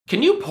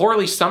Can you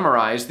poorly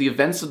summarize the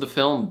events of the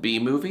film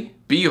B-Movie?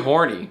 Be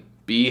horny,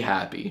 be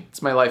happy.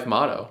 It's my life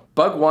motto.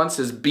 Bug wants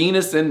his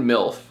Venus and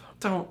MILF.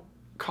 Don't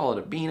call it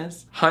a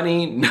Venus.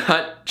 Honey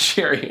Nut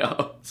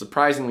Cheerio.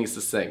 Surprisingly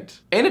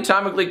succinct.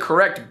 Anatomically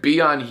correct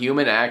beyond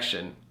human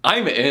action.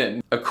 I'm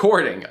in.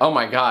 According. Oh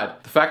my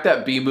god. The fact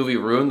that B-Movie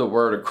ruined the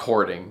word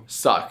according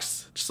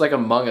sucks. Just like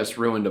Among Us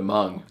ruined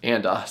Among.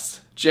 And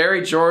us.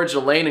 Jerry, George,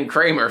 Elaine, and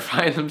Kramer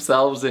find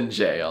themselves in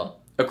jail.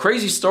 A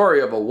crazy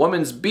story of a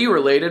woman's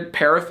bee-related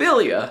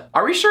paraphilia.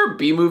 Are we sure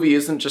B-Movie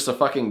isn't just a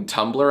fucking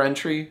Tumblr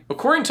entry?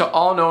 According to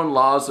all known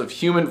laws of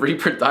human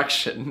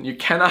reproduction, you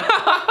cannot...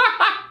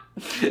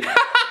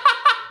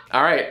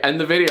 Alright, end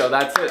the video.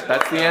 That's it.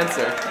 That's the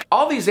answer.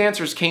 All these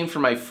answers came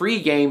from my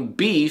free game,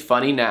 Be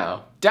Funny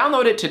Now.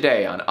 Download it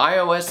today on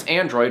iOS,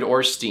 Android,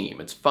 or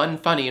Steam. It's fun,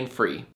 funny, and free.